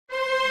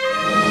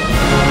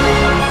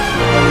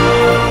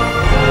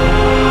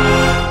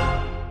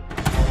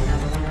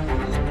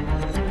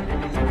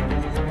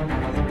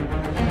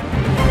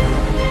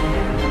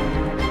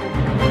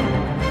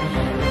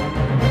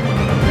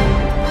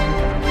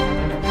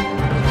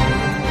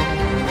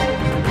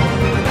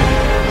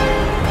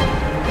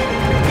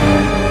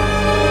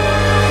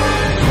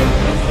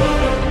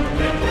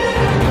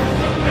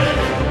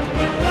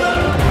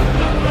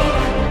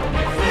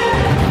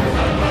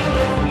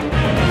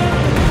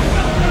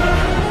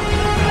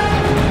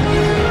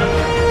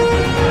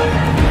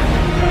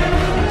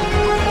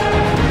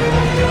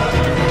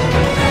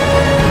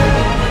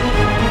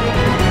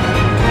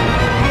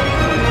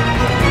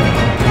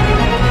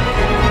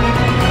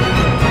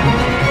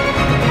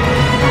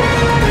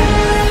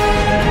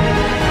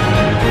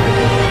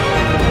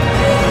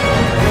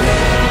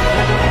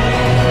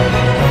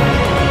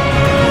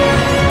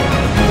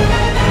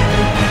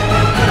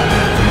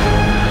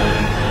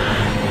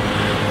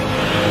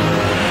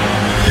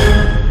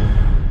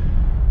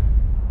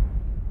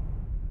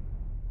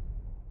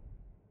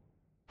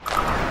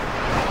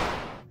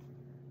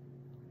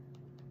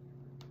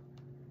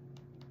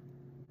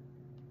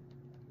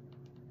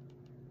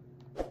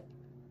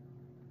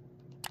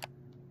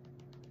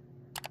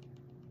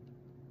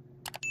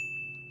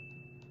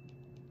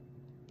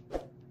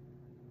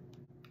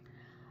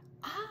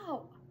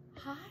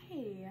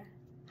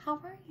How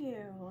are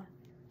you?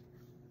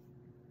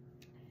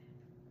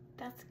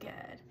 That's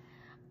good.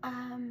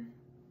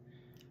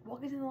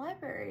 Welcome to the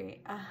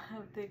library,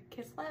 the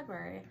kids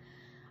library.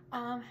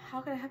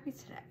 How can I help you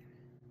today?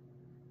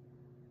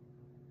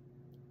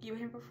 You were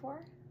here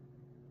before?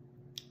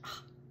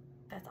 Oh,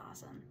 that's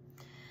awesome.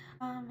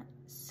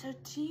 So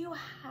do you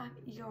have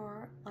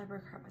your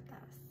library card with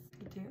us?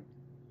 You do?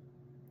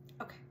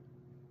 Okay.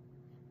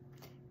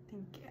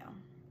 Thank you.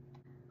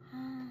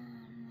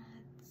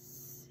 Let's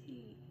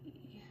see.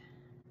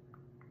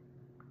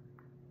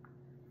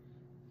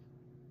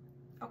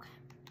 Okay,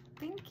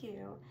 thank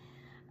you.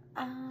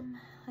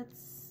 Let's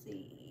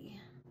see.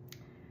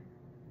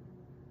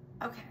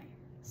 Okay,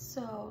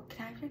 so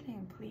can I have your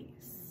name,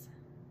 please?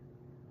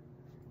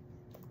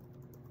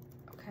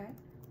 Okay.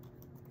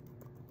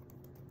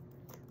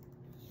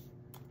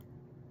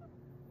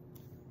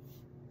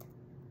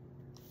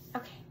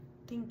 Okay,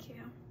 thank you.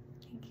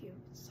 Thank you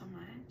so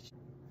much.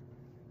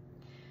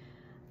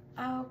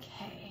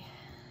 Okay,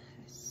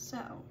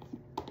 so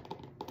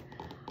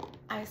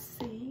I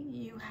see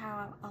you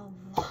have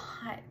a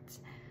lot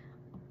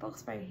of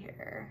books right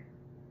here.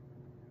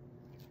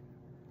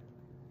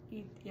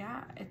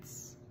 Yeah,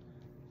 it's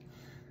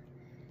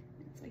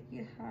like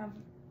you have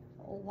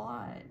a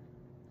lot.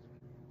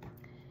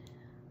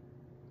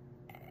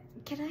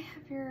 Can I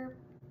have your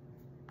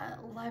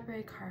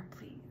library card,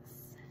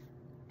 please?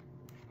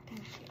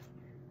 Thank you.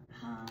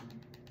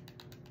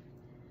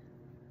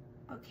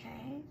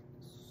 Okay,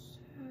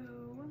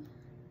 so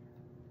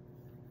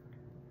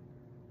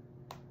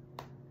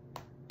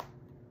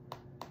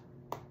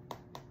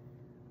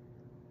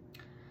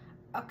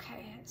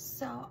okay,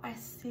 so I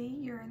see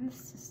you're in the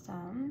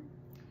system.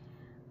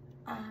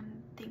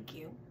 Thank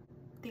you.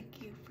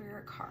 Thank you for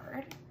your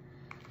card.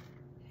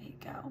 There you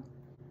go.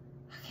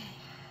 Okay,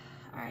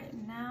 all right,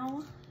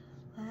 now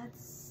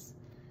let's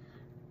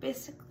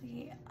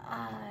basically,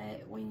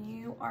 when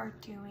you are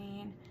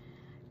doing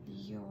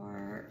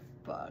your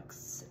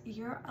books,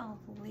 you're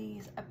at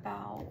least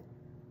about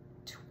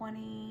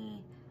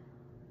 20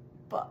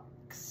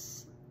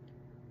 books.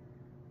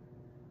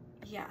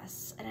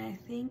 Yes, and I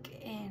think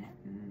in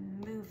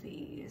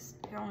movies,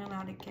 you're only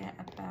allowed to get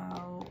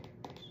about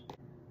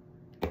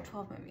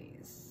 12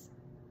 movies.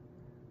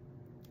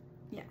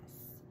 Yes.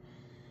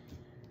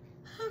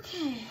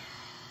 Okay,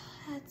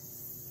 let's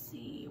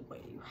see what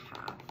you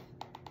have.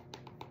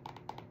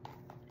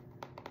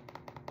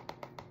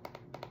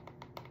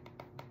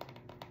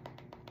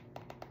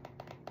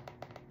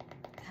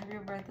 Have you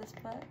read this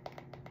book?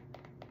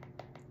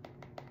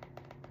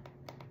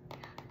 Yeah,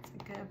 it's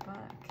a good book.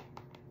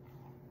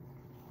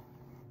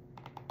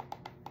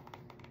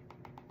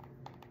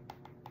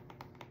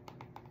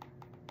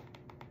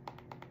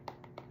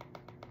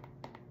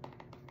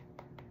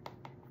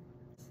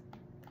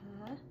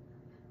 The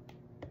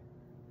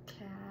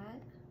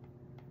Cat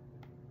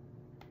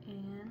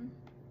in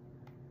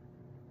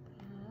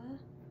the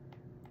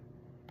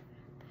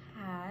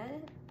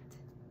Hat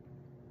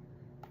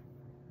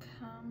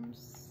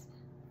comes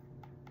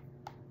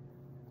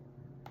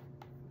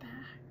back.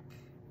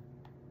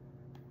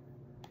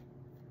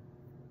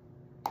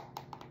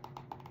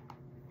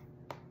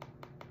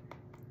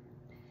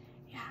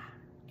 Yeah,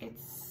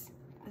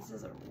 this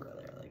is a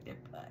really, really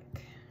good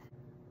book.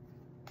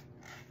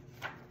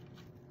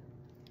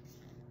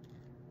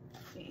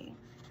 Let's see.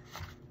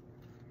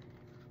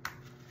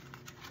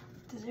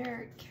 Does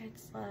your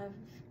kids love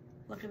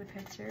looking at the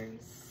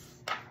pictures?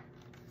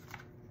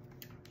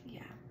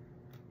 Yeah.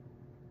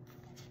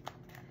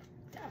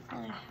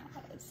 Definitely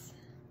has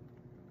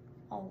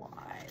a lot.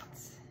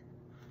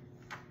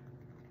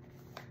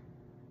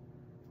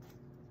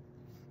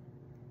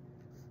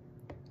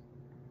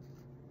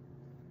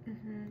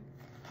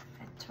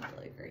 I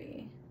totally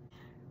agree.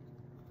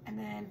 And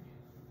then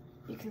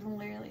you can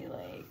literally,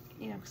 like,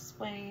 you know,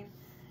 explain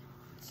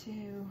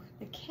to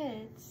the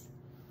kids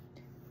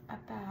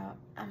about,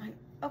 I'm like,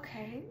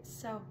 okay,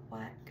 so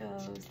what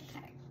goes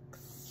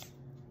next?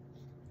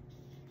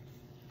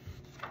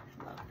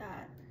 I love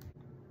that.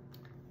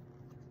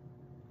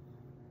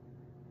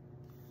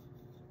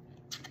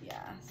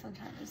 Yeah,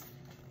 sometimes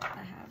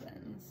that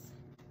happens.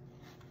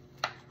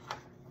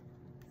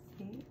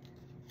 See?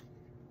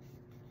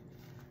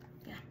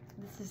 Yeah,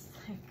 this is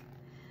like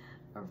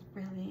a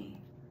really,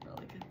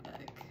 really good book.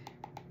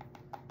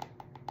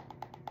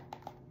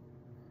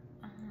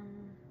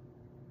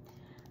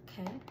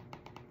 Okay.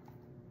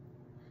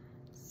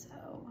 So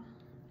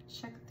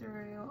check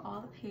through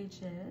all the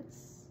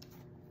pages.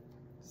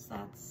 So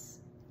that's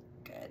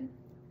good.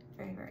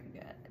 Very, very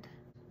good.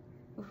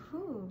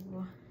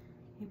 Ooh,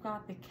 you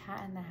got the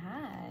Cat in the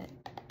Hat.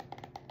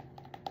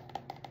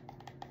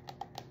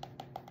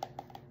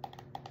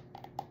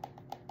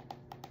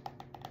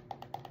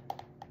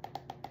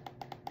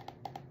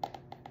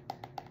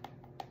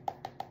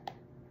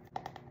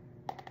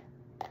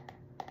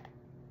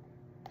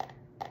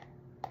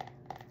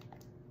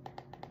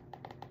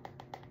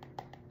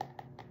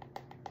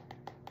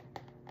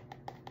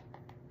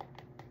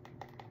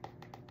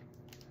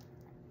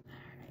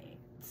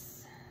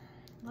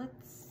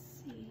 Let's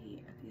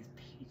see if you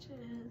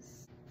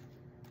pages.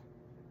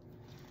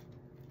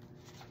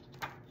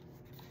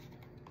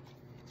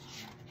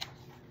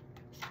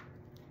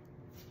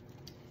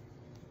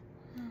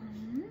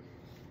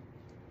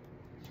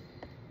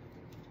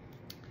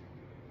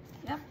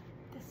 Yep,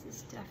 this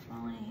is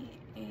definitely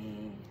a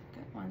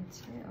good one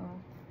too.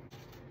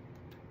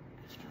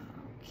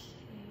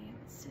 Okay,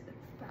 let's see the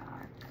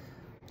back.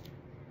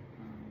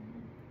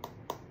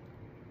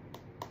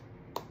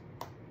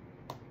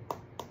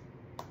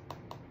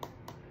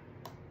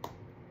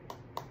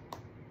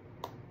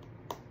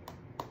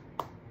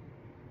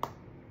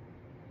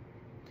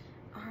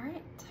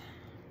 Alright,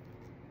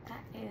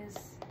 that is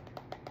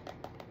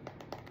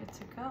good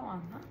to go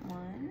on that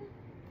one.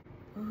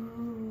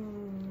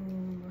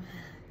 Ooh,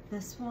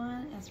 this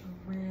one is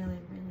really,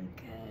 really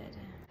good.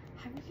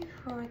 Have you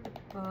heard the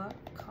book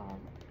called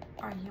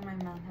Are You My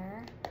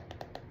Mother?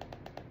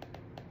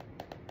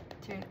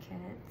 To your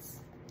kids?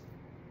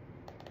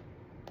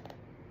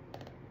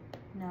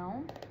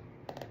 No?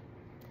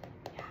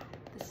 Yeah,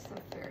 this is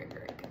a very,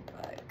 very good book.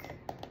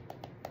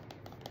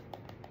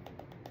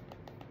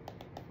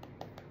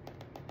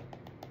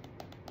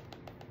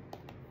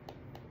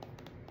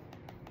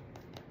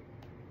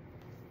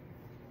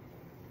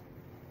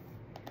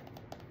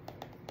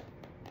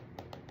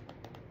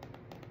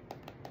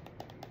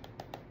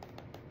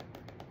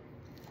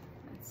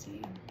 Let's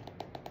see.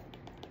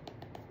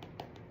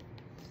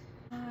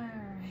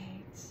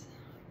 Alright,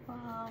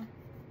 well,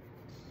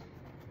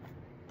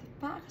 the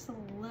back is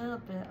a little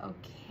bit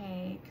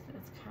okay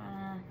because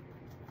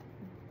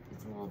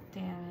it's a little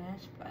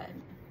damaged, but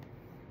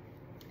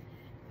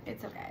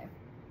it's okay.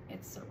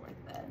 It's so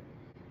worth it.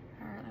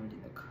 Alright, let me do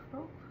the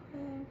curl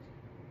quick.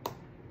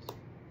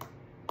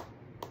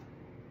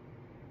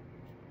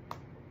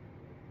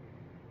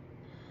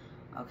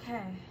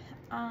 Okay,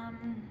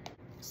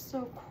 so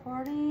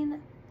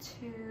according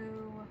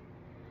to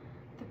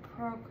the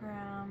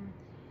program,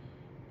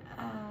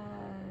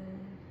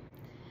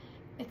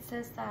 it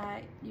says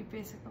that you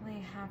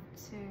basically have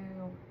to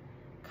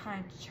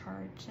kind of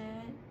charge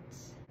it.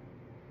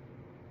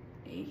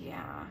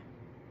 Yeah.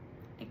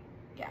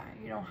 Yeah,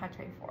 you don't have to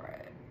pay for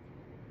it.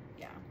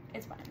 Yeah,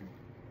 it's fine.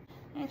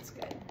 It's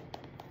good.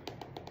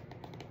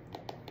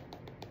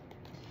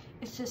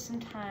 It's just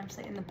sometimes,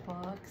 like in the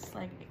books,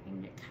 like it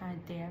can get kind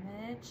of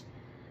damaged.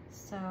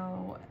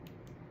 So,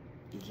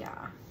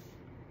 yeah.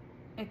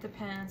 It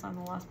depends on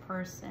the last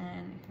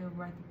person who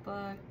read the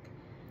book.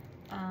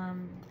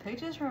 The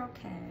pages are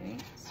okay,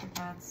 so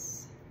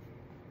that's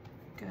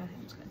good.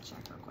 I'm just gonna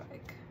check real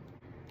quick.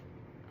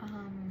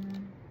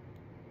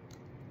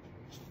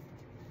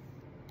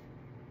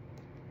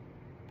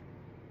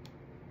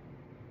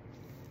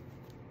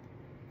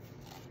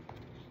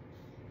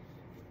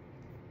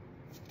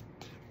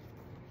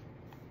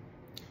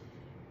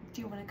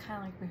 Do you want to kind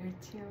of like read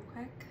it to you real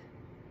quick?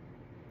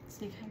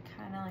 So you can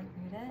kind of like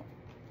read it?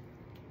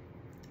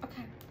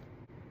 Okay.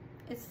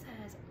 It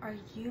says, "Are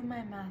you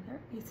my mother?"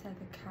 said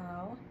the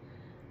cow.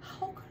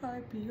 "How could I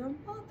be your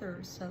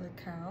mother?" said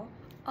the cow.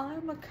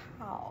 "I'm a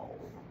cow."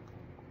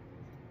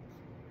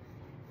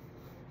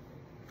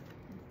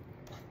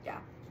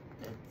 Yeah,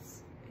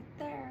 it's right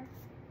there.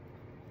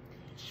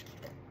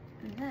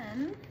 And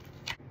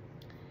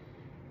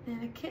then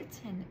the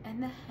kitten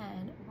and the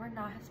hen were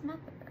not his mother.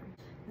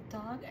 The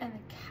dog and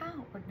the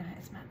cow were not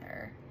his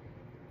mother.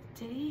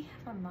 Did he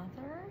have a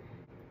mother?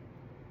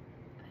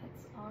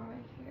 It's all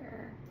right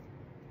here.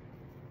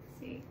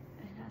 See,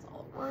 it has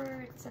all the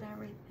words and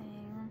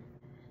everything.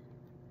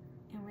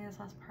 And read this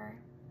last part.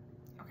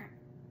 Okay.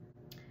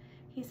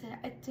 He said,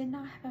 "I did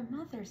not have a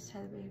mother,"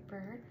 said the baby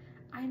bird.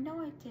 "I know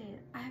I did.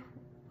 I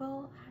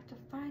will have to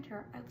find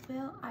her. I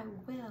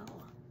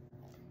will.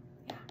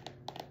 Yeah,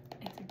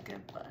 it's a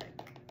good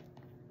book.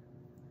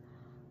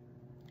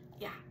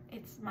 Yeah,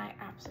 it's my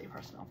absolutely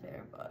personal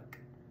favorite book.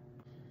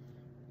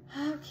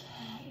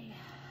 Okay.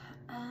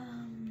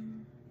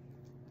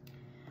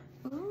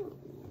 Ooh.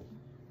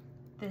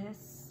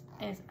 This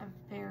is a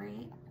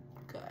very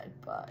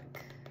good book.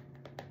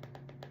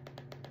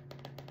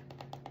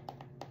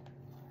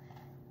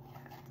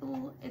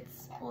 Yeah,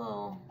 it's a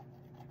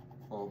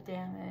little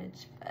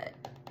damaged, but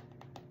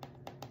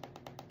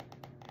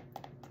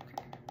it's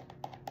okay.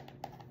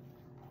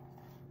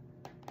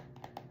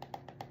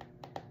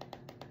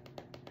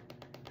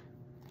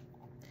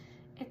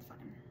 It's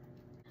fine.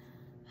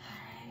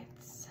 Alright,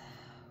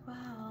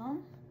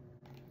 well,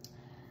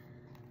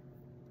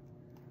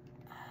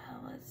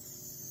 let's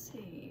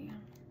see.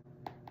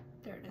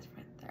 There it is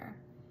right there.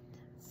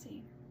 Let's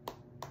see.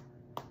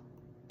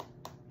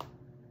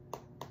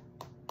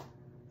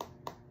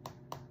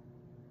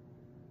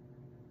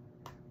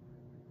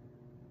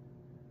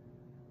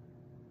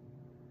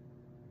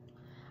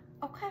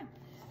 Okay,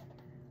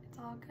 it's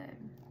all good.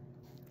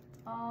 It's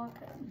all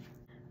good.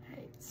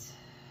 Alright,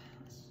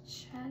 let's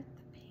check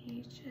the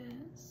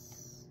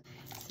pages.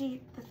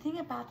 See, the thing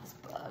about this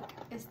book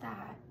is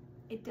that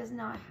it does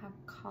not have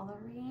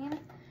coloring.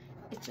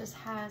 It just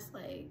has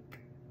like,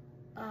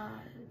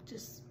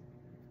 just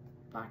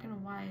black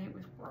and white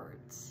with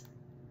words.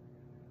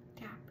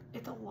 Yeah,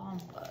 It's a long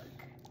book,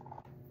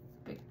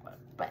 big book,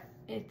 but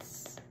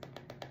it's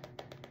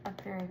a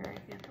very, very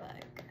good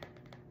book.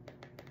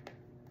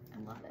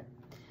 I love it.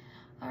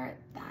 All right,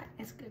 that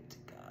is good to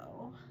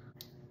go.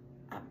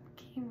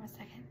 Give me a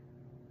second.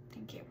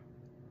 Thank you.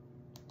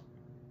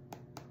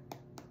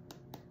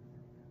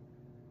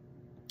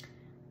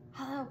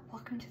 Hello,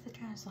 welcome to the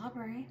Jonas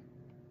Library.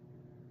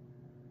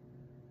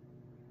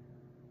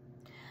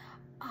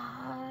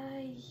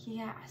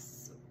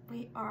 Yes,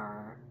 we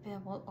are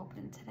available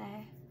open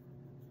today.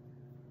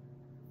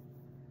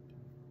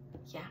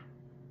 Yeah.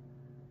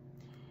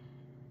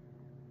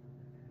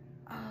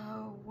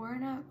 We're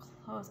not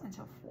closed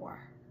until 4.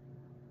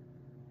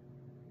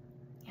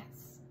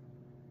 Yes.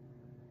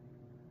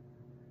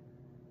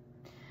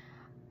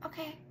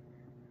 Okay.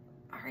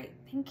 All right,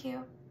 thank you.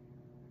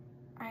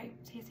 All right,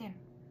 see you soon.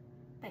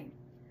 Bye.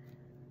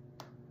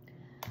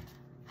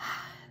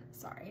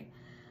 Sorry.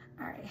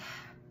 All right,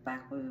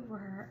 back where we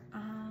were.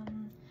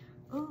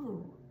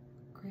 Ooh,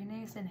 green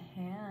eggs and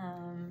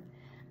ham.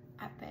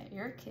 I bet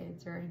your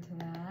kids are into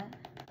that.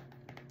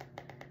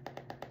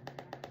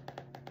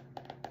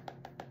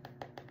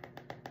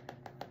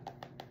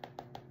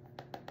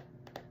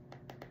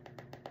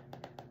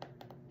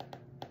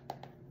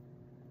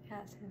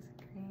 Yes, it's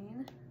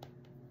green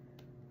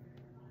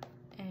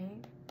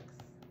eggs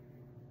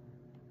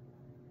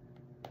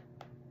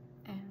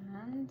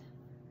and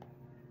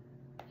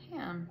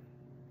ham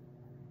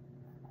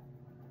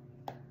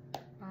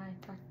by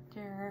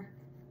Dr.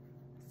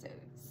 Seuss.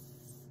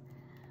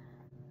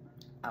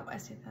 Oh, I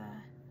see the,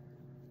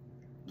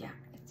 yeah,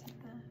 I see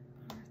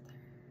the Arthur.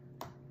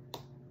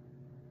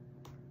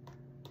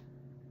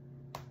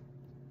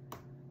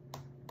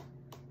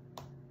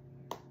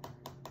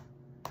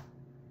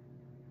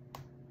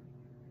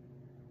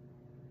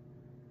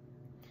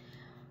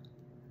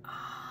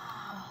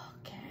 Oh,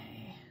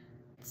 okay.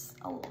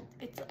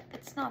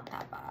 It's not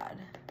that bad.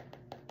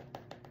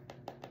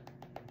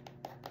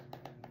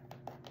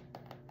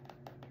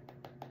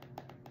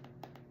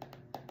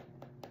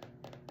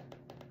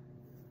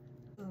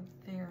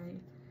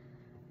 Very,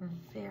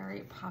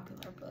 very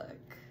popular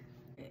book.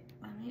 Wait,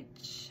 let me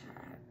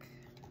check.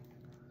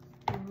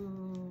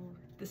 Ooh,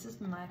 this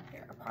is my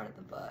favorite part of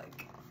the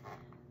book.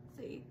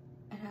 See,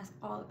 it has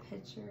all the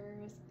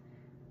pictures,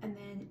 and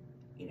then,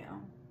 you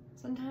know,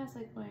 sometimes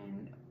like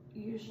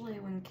usually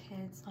when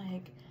kids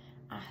like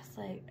ask,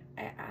 like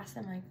I ask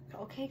them like,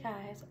 okay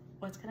guys,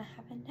 what's gonna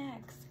happen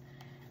next?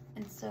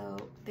 And so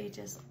they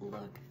just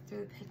look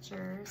through the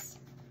pictures,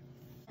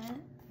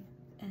 and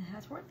it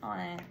has words on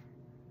it.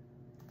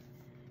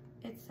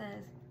 It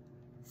says,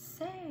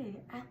 say,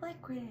 I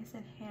like green eggs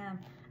and ham.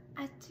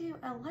 I do,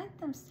 I like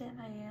them, Sam,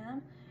 I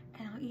am.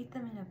 And I'll eat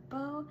them in a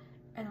bowl,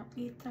 and I'll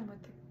eat them with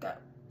the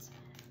goat.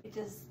 It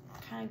just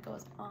kind of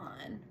goes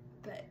on,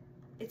 but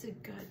it's a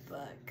good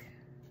book.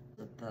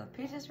 The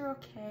pages are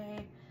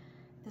okay.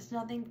 There's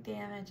nothing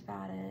damaged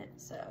about it,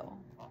 so.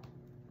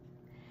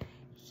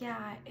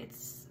 Yeah,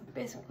 it's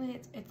basically,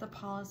 it's a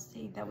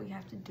policy that we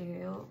have to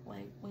do.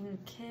 Like when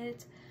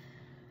kids,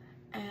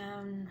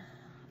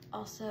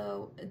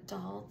 also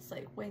adults,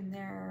 like when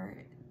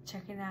they're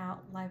checking out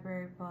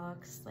library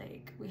books,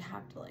 like we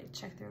have to like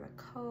check through the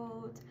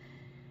code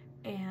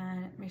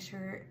and make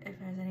sure if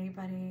there's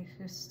anybody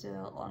who's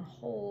still on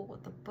hold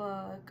with the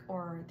book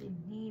or they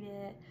need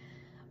it,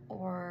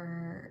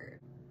 or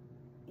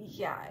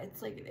yeah,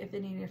 it's like if they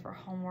need it for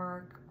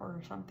homework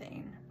or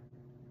something.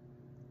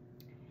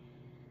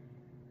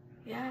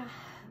 Yeah,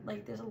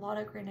 like there's a lot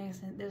of green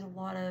eggs and there's a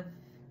lot of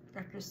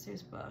Dr.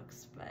 Seuss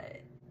books, but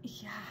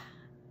yeah,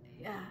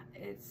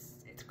 it's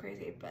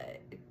crazy,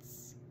 but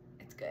it's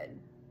good.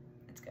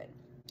 It's good.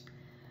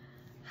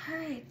 All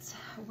right,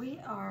 we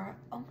are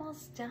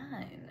almost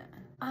done.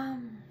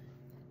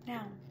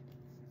 Now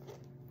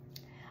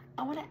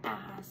I want to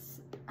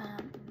ask.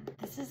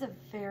 This is a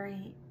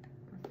very,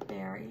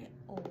 very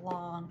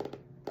long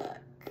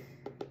book.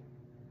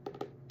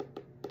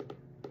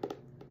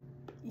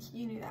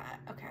 You knew that,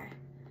 okay?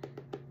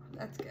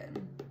 That's good.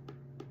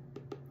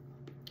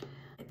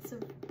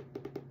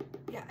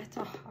 It's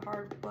a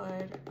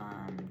hardwood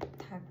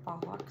type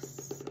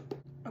box.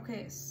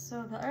 Okay,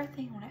 so the other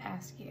thing I want to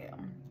ask you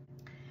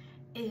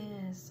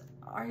is,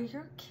 are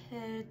your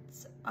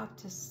kids up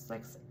to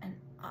 6 and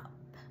up?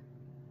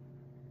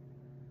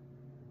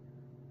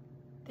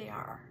 They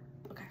are.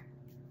 Okay.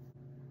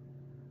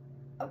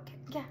 Okay.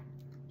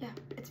 Yeah.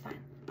 It's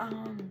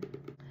fine.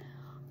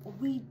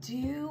 We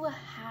do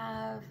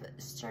have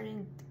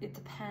starting. It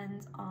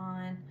depends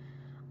on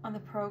the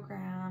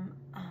program.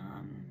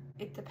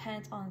 It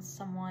depends on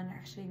someone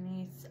actually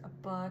needs a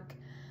book,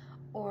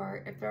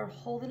 or if they're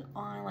holding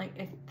on, like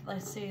if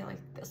let's say like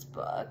this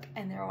book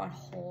and they're on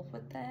hold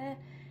with it,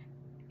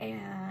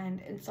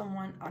 and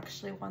someone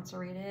actually wants to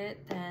read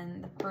it,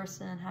 then the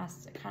person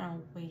has to kind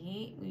of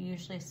wait. We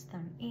usually send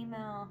them an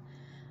email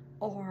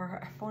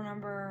or a phone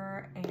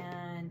number,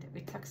 and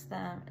we text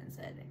them and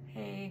said,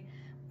 hey,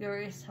 we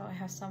already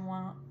have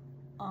someone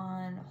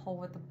on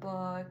hold with the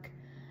book,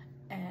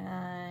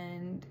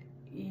 and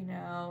you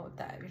know,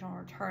 that if you don't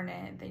return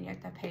it, then you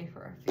have to pay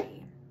for a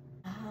fee.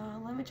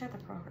 Let me check the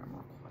program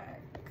real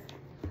quick.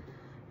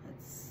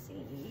 Let's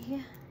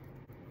see.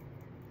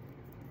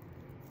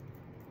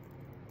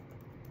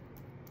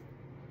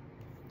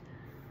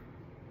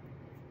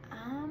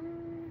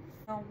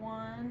 No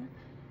one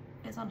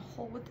is on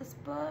hold with this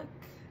book,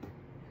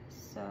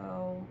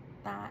 so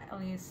that at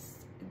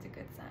least is a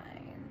good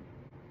sign.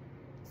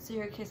 So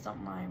your kids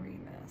don't mind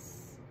reading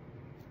this.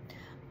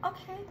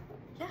 Okay,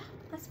 yeah,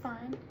 that's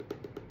fine.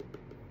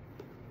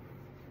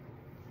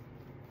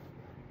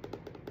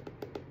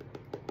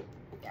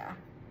 Yeah.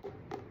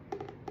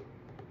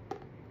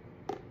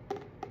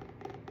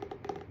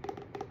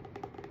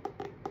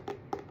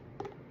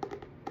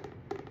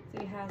 So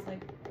he has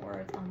like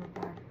words on the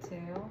back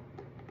too,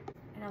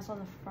 and also on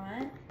the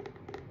front.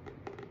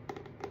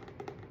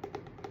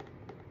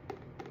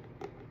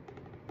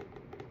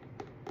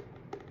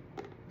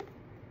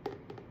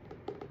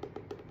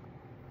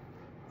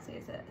 See,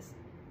 it says,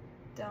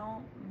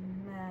 "Don't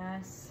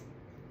mess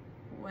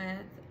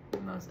with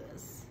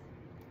Moses."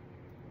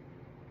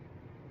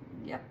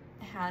 Yep,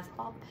 it has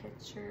all the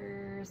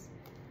pictures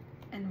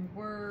and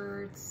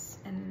words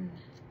and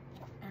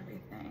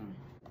everything.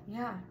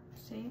 Yeah,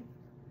 see?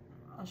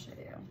 I'll show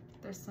you.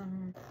 There's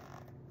some,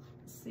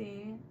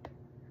 see?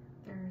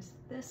 There's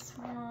this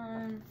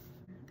one.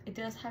 It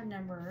does have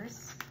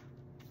numbers.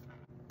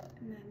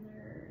 And then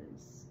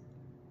there's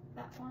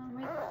that one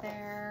right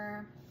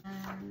there.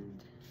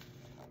 And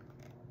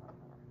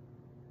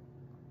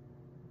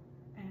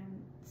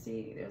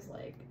see, there's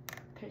like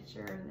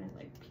pictures and there's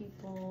like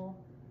people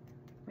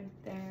right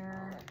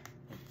there.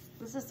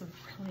 This is a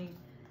really,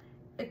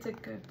 it's a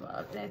good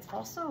book, and it's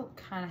also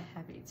kind of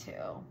heavy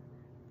too.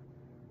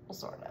 Well,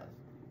 sort of,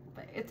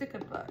 but it's a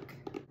good book.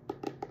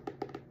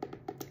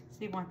 So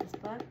you want this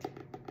book?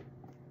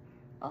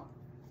 Well,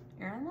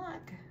 you're in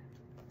luck.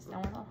 There's no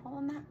one's on hold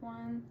on that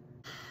one.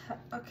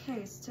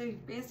 Okay, so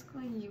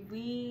basically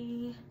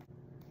we,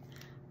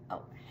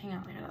 oh, hang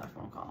on, I got another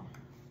phone call.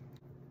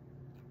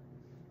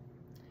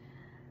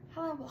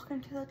 Hello,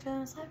 welcome to the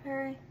Children's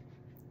Library.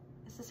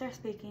 This is Sarah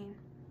speaking.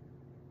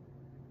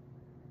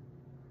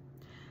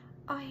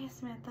 Oh, hey,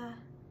 Samantha.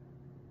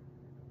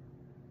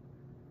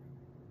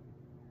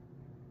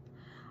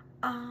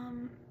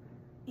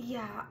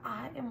 Yeah,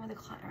 I am with a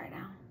client right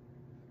now.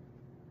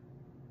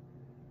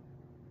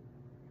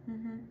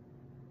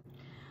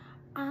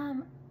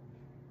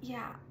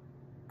 Yeah,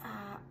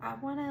 I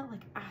want to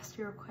like ask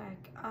you real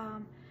quick.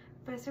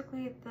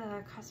 Basically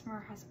the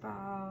customer has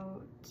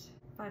about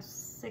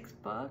 5-6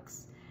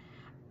 books.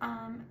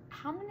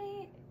 How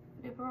many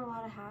people are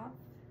allowed to have?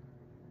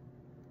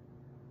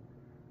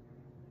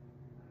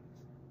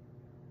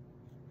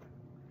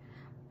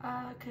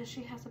 Cause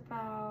she has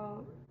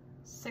about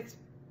six.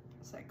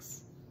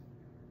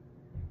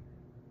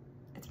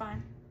 It's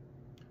fine.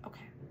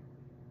 Okay.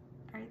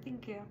 All right.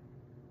 Thank you.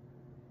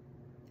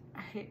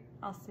 All right.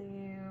 I'll see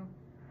you.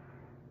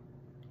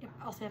 Yeah,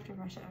 I'll see you after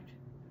my shift.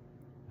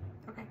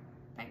 Okay.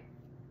 Bye.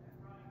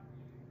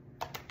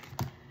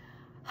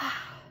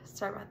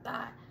 Sorry about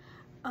that.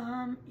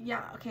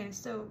 Yeah. Okay.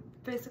 So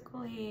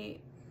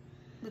basically,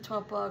 the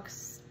 12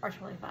 books are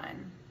totally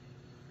fine.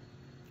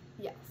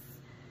 Yes.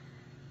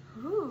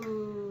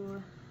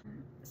 Ooh.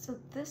 So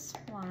this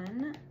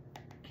one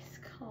is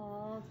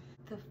called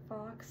The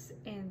Fox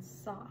and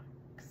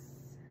Socks.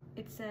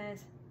 It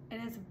says,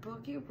 and it's a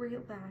book you read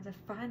aloud to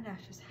find out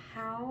just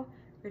how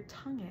your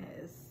tongue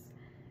is.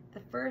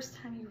 The first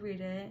time you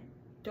read it,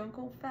 don't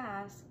go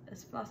fast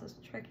as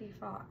Tricky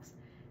Fox.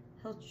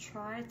 He'll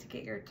try to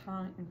get your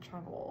tongue in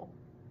trouble.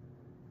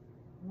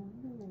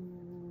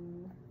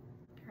 Ooh.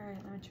 All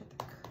right, let me check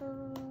the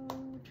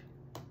code.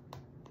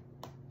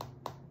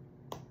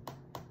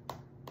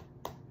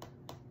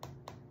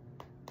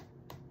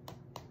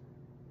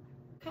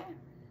 Okay,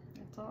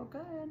 it's all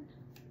good.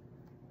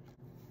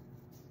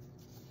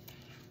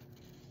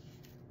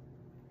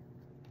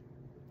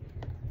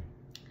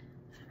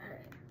 All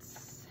right.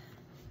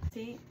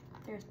 See,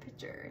 there's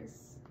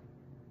pictures.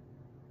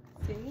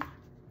 See?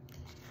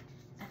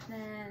 And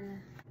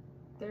then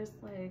there's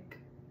like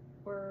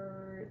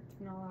words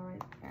and all that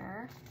right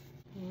there.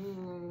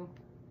 Ooh.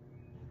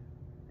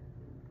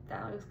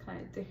 That looks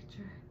kind of dangerous.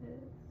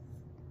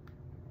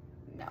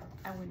 No,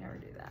 I would never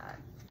do that.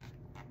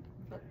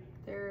 But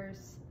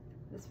there's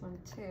this one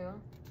too.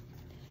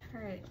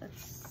 All right,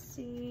 let's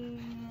see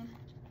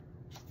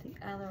the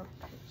other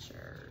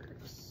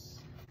pictures.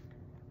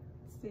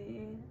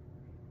 See,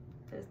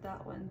 there's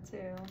that one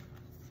too.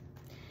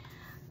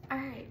 All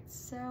right,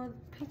 so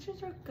the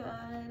pictures are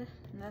good,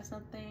 and there's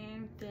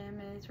nothing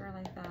damaged or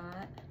like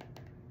that,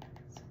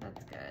 so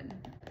that's good.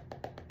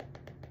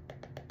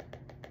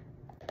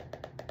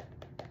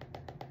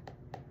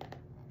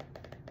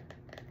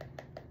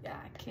 Yeah,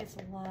 kids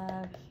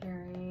love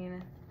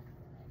hearing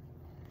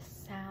the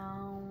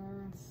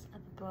sounds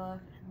of the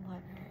book in the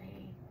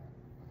library.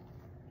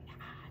 Yeah,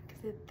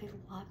 because they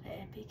love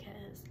it,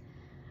 because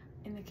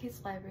in the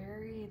kids'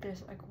 library,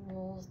 there's like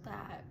rules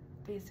that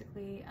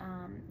basically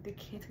the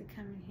kids can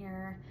come in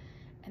here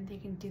and they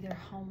can do their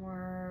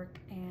homework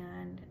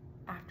and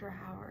after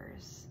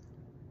hours.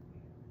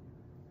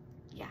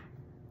 Yeah.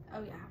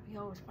 Oh yeah, we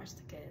always watch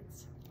the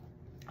kids.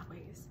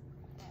 Always.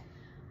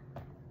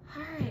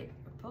 Alright,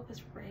 the book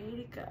is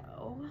ready to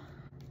go.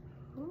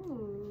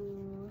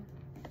 Ooh.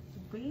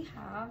 We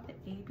have the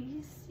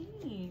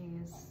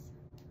ABCs.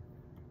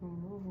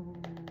 Ooh.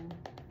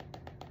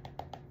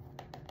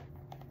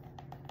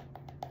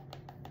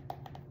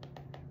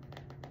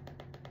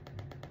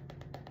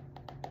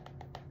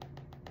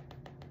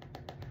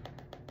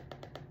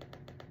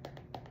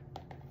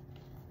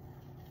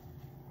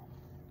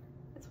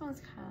 This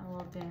one's kind of a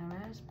little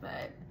damaged,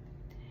 but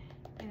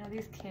you know,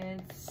 these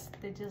kids,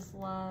 they just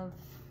love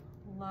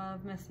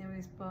messing with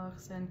these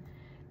books and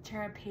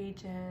tearing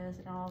pages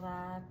and all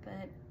that,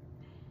 but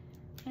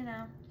you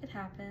know, it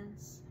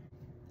happens.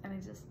 And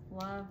they just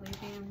love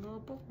leaving little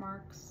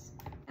bookmarks.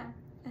 Yeah,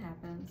 it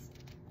happens.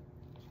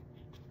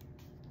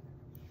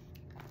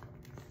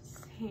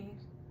 See,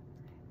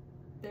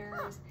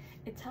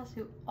 it tells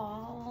you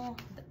all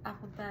the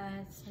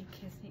alphabets like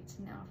kids need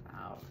to know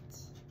about.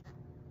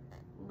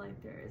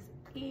 Like there's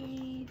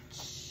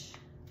H.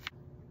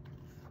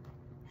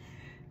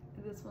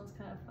 This one's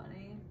kind of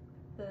funny.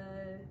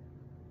 The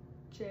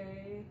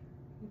J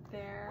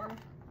there.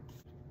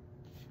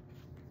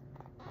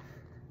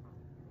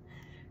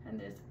 And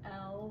there's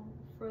L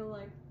for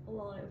like a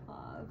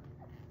lollipop.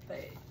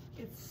 But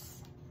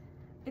it's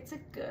a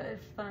good,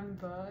 fun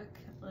book.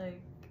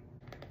 Like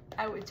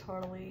I would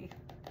totally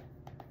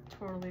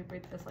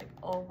read this like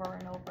over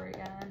and over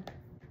again.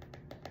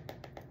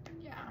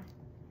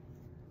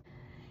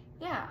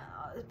 Yeah,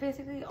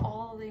 basically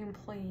all the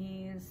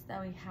employees that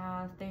we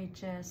have, they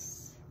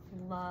just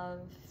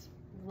love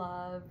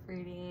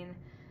reading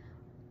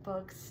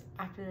books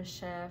after the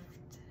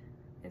shift.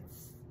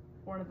 It's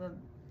one of the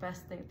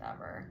best things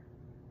ever.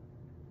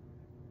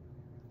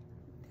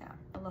 Yeah,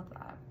 I love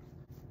that.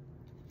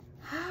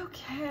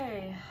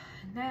 Okay,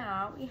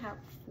 now we have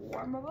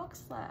 4 more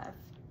books left.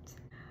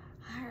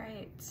 All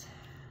right,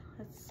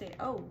 let's see.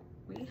 Oh,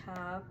 we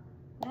have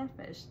 1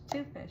 fish,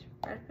 2 fish,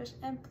 red fish,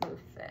 and blue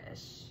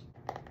fish.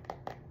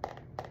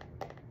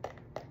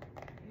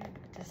 You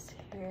just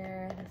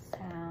hear the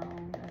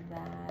sound of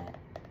that.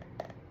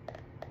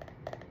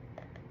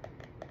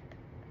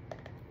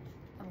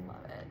 I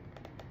love it.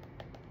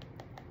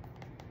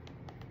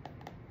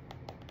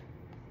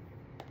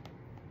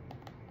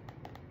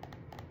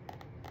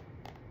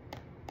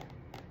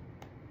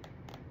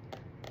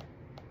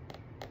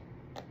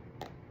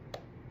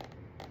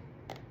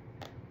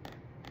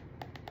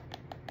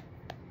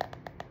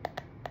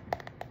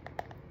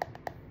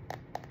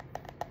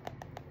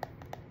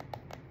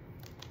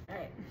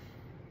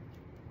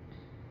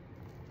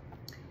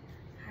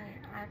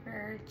 I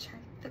better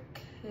check the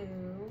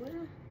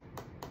code.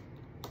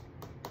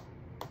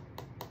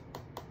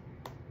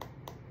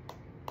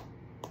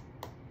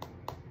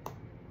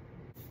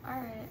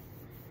 Alright,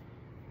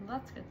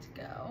 that's good to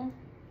go.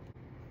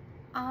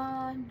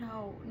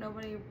 No,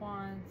 nobody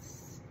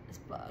wants this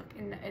book,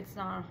 and it's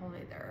not on hold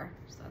either,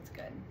 so that's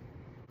good.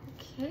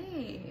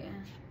 Okay,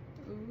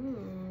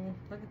 ooh,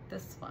 look at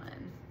this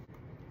one.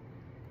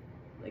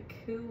 Like,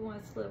 who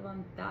wants to live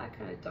on that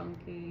kind of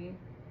donkey?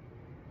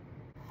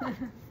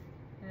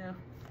 Yeah.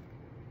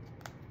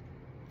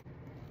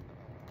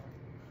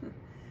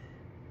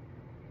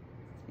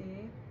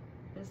 See,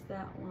 there's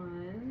that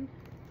one.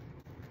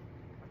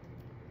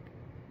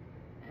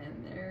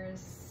 And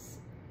there's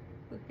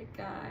the big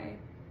guy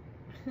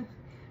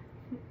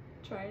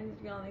trying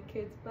to get on the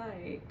kid's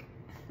bike.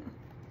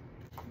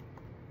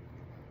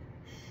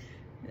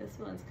 This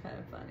one's kind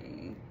of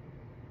funny.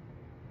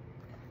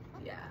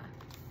 Yeah.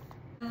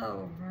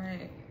 All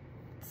right.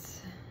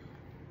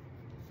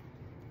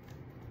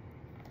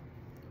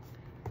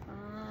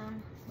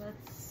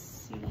 Let's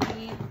see.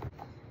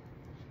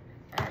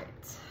 All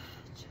right,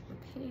 check the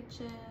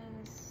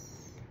pages.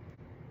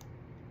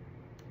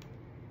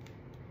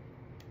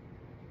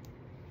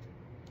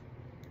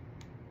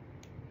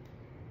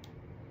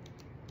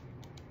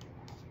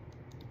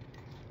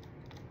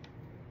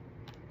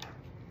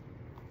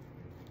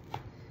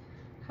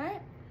 All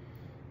right.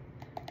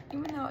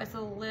 Even though it's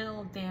a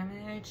little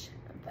damaged,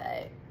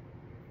 but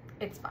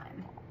it's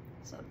fine.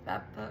 So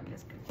that book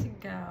is good to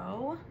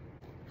go.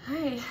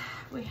 Alright,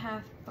 we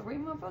have 3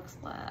 more books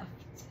left.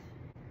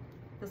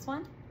 This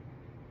one?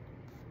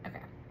 Okay.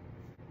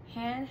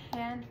 Hand,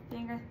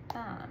 finger,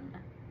 thumb.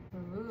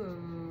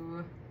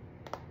 Ooh.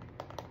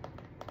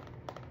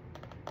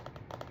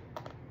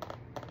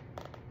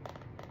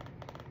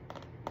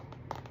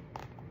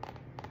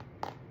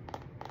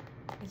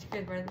 Did you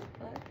guys read this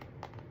book?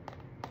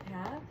 You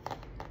have?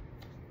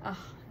 Oh, that's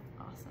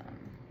awesome.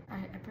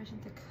 Alright, I put in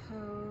the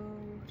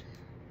code.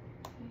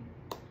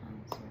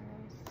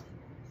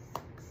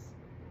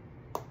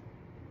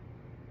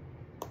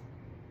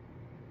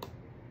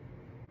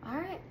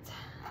 Alright,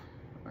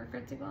 we're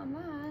good to go on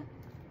that.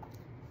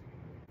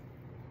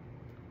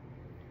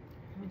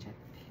 Let me check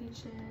the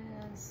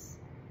pages.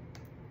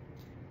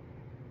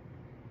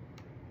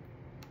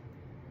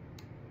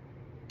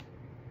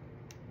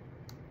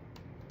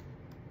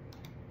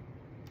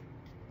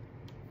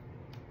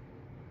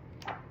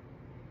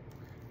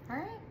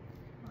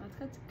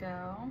 good to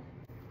go.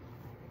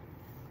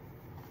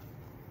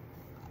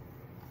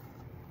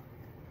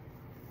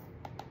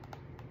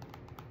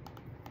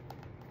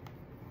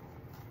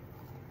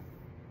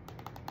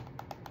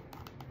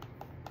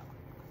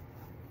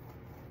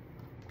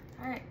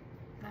 All right,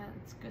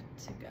 that's good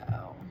to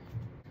go.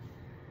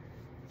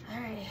 All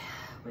right,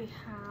 we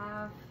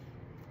have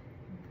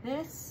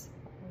this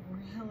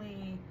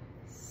really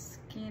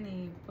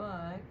skinny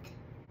book.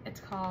 It's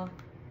called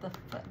The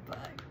Foot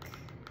Book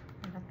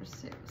by Dr.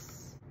 Seuss.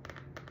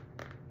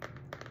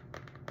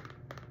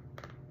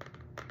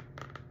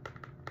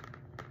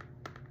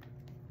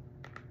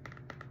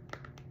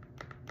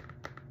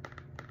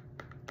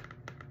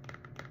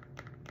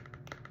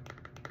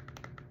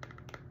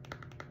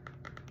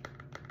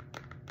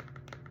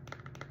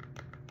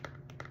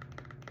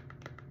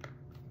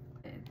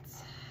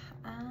 It's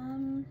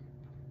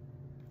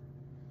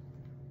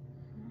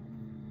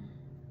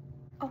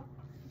oh,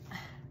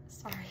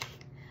 sorry,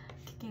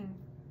 kicking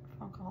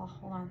phone call.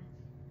 Hold on.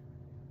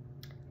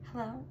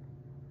 Hello.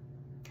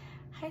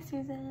 Hi,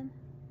 Susan.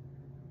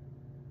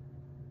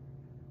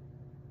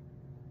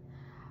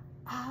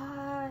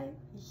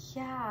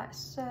 Yeah,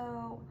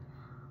 so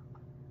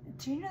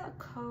do you know the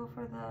code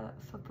for the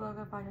Foot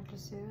Book by Dr.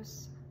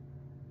 Seuss?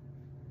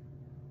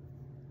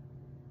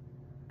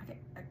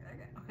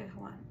 Okay,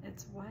 hold on.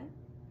 It's what?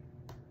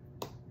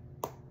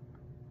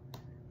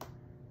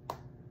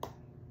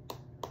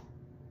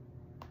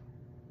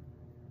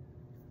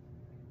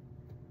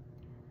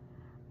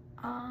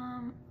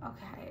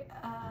 Okay,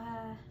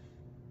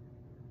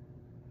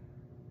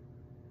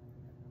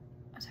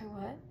 sorry,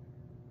 what?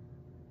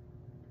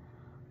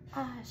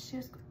 She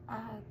was,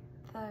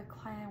 the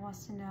client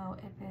wants to know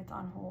if it's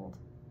on hold.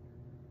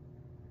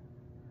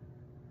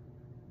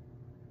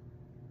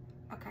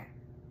 Okay.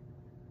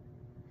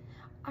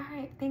 All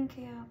right, thank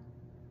you.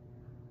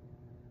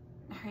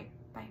 All right,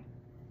 bye.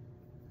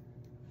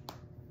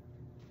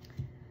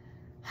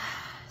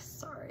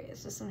 Sorry,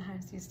 it's just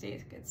sometimes these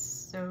days get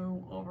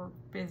so over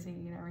busy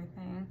and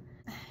everything.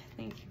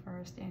 Thank you for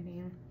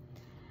understanding.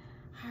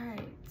 All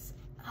right.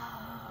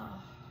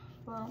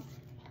 Well,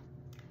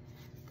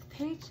 the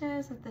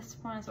pages of this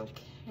one is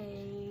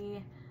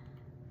okay.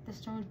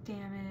 There's no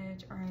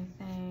damage or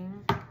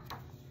anything.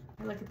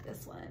 Look at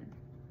this one.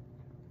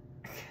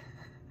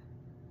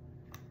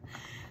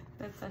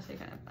 That's actually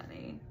kind of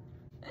funny.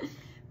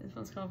 This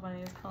one's called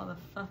funny. It's called a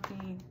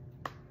Fluffy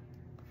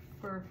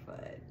Fur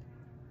Foot.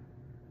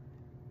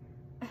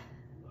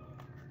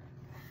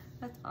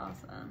 That's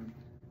awesome.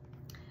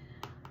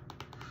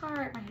 All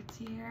right, my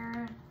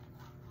dear.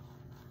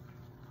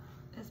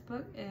 This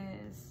book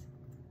is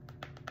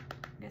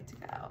good to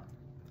go.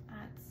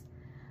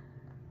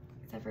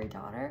 Is that for your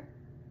daughter?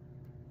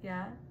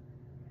 Yeah.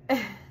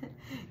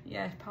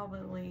 Yeah, she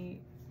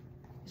probably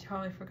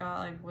forgot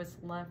like what's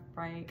left,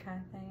 right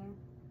kind of thing.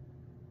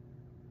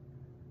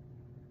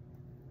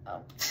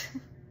 Oh.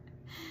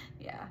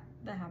 Yeah,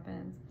 that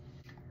happens.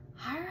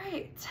 All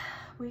right,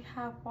 we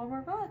have one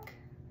more book.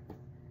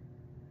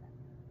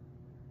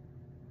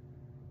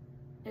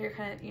 You're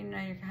kind of, you're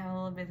kind of a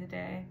little busy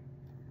day.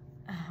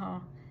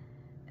 Oh,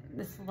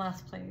 this is the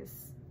last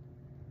place.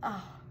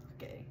 Oh,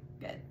 okay,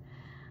 good.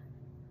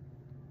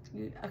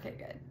 Okay,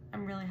 good.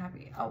 I'm really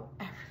happy. Oh,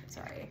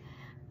 sorry.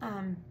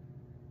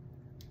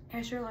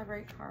 Here's your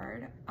library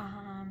card.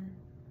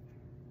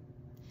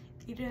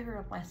 You do have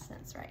your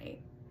license,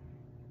 right?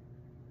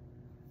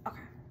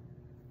 Okay.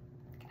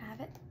 Can I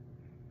have it?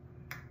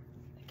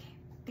 Okay,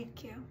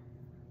 thank you.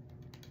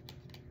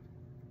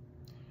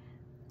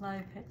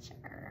 Love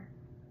picture.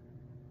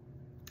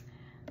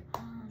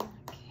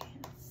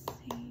 Can't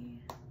see.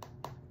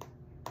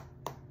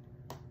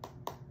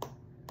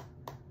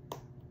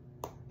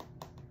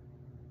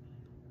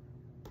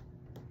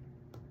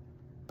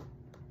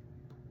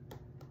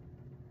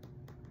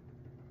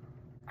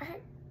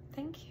 Alright,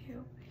 thank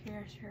you.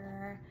 Here's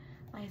your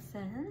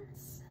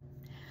license.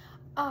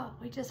 Oh,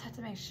 we just have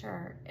to make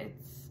sure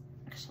it's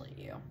actually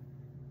you.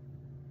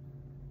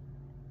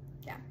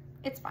 Yeah,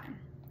 it's fine.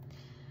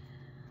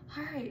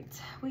 All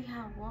right, we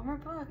have one more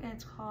book and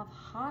it's called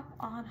Hop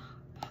on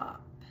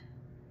Pop.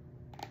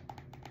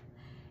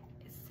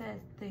 It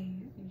says the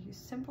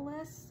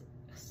simplest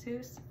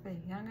Seuss for the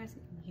youngest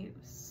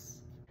use.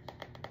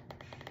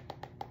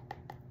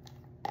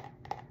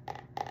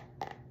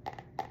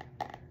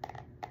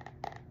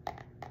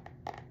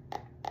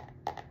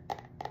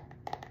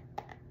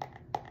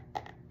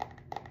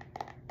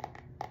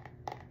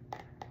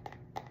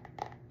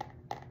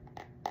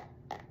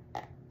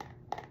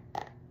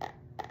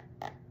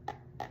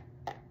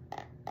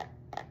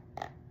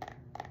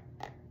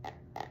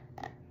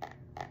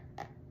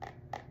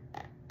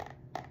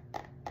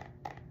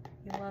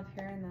 You love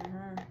hearing that,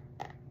 huh?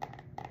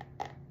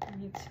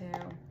 Me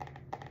too.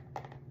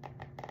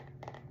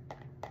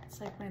 It's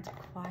like when it's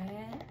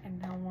quiet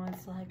and no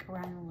one's like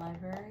around the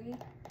library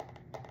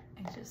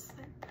and just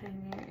like put it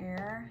in your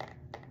ear.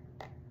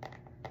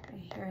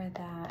 I hear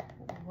that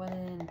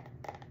wooden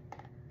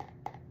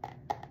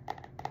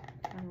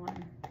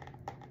one.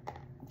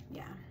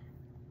 Yeah.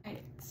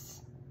 Right.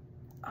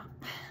 Oh.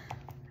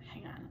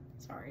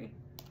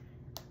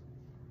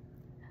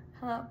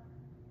 Hello.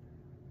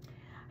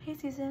 Hey,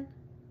 Susan.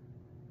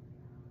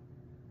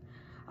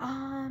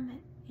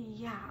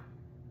 Yeah.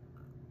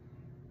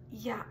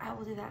 Yeah, I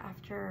will do that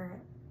after.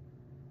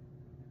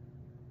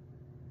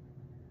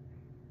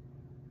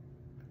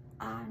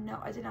 No,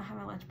 I did not have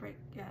my lunch break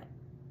yet.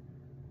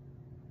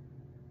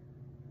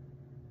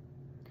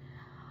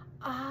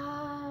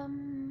 Are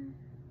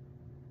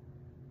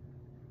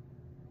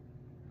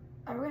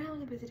we gonna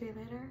have a busy day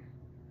later?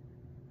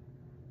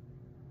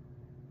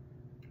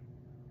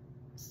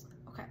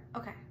 Okay,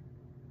 okay.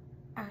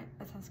 Alright,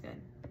 that sounds good.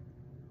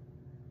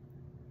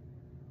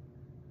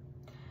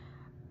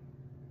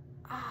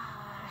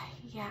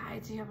 Yeah, I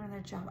do have another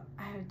job.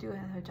 I would do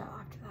another job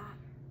after that.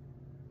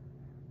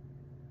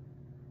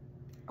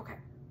 Okay.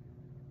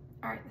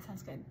 Alright, that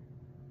sounds good.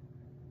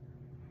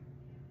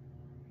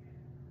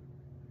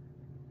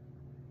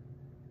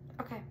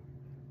 Okay.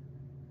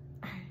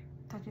 Alright,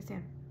 talk to you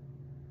soon.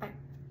 Bye.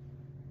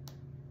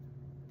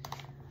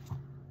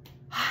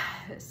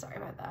 Sorry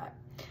about that.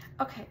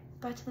 Okay,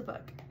 back to the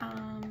book.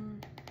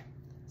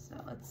 So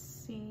let's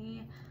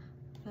see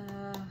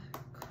the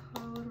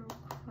code real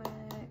quick.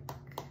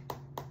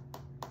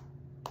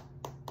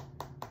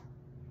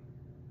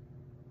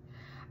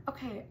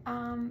 Okay,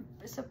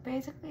 so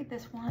basically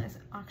this one is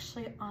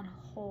actually on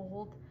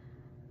hold.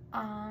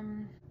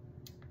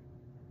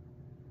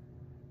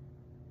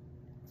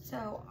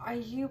 So are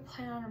you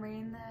planning on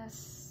reading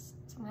this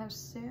sometime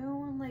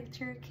soon, like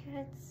to your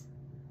kids?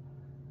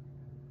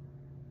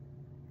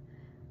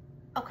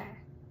 Okay.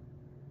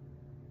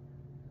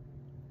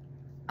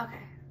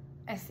 Okay,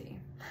 I see.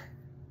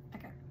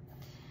 Okay.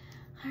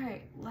 All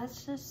right,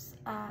 let's just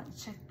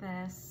check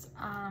this.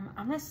 I'm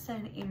gonna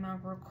send an email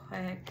real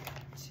quick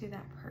to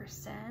that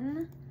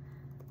person.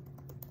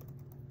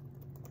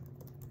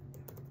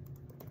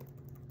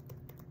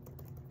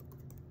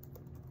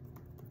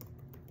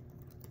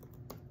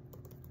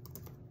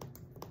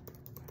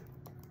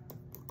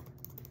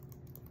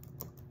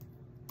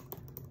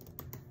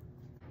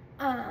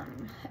 All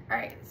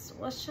right, so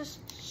let's just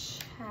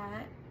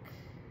check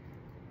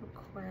real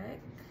quick.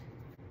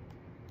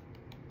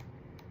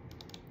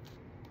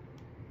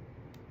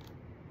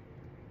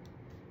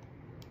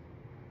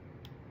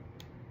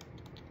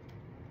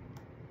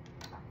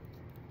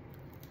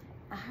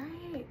 All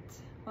right,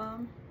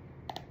 well,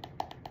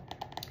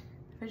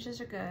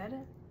 bridges are good,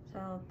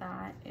 so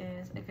that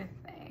is a good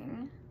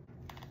thing.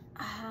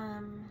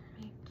 Let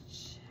me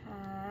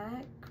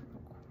check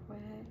real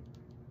quick.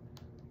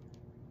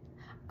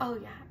 Oh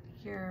yeah,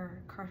 your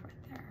card's right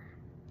there.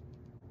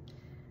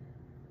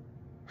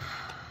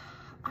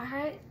 All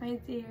right, my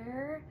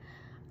dear,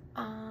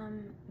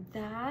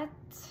 that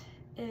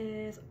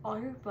is all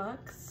your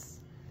books.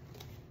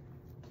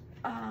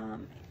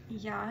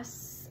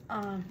 Yes,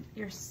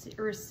 your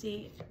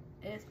receipt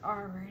is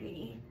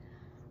already,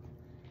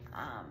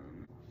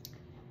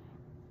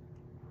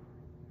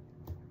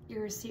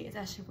 your receipt is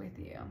actually with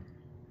you.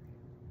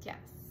 Yes.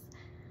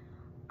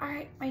 All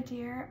right, my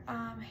dear,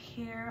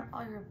 here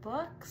are all your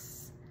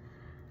books,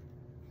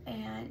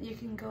 and you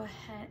can go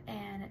ahead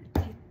and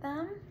take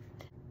them,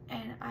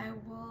 and I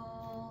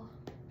will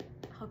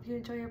hope you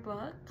enjoy your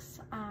books.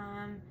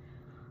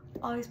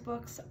 All these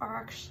books are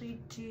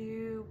actually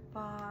due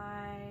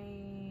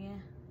by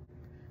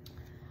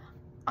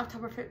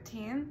October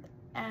 15th,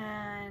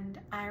 and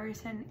I already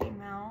sent an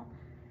email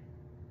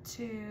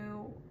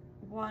to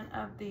one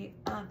of the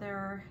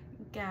other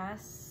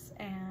guests,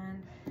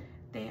 and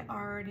they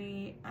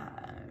already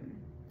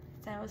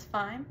said it was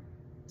fine,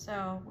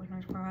 so we don't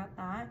have to worry about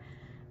that.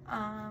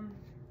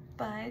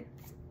 But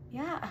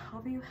yeah, I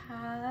hope you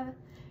have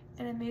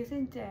an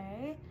amazing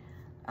day.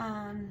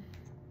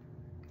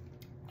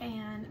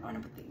 And I'm gonna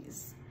put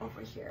these over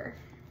here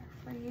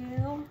for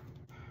you.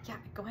 Yeah,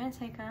 go ahead and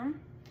take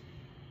them.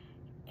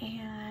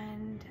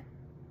 And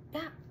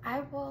yeah,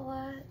 I will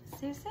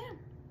see you soon.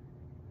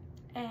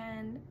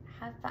 And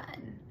have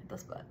fun with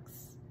those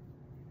books.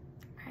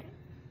 All right,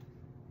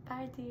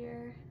 bye,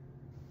 dear.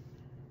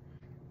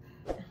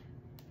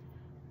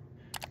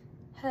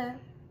 Hello.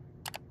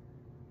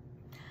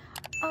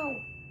 Oh.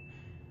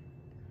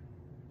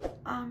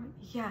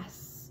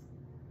 Yes.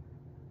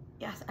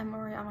 Yes, I'm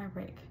already on my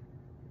break.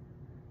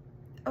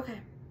 Okay.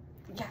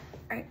 Yeah.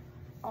 All right.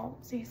 I'll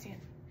see you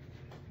soon.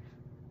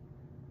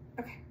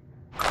 Okay.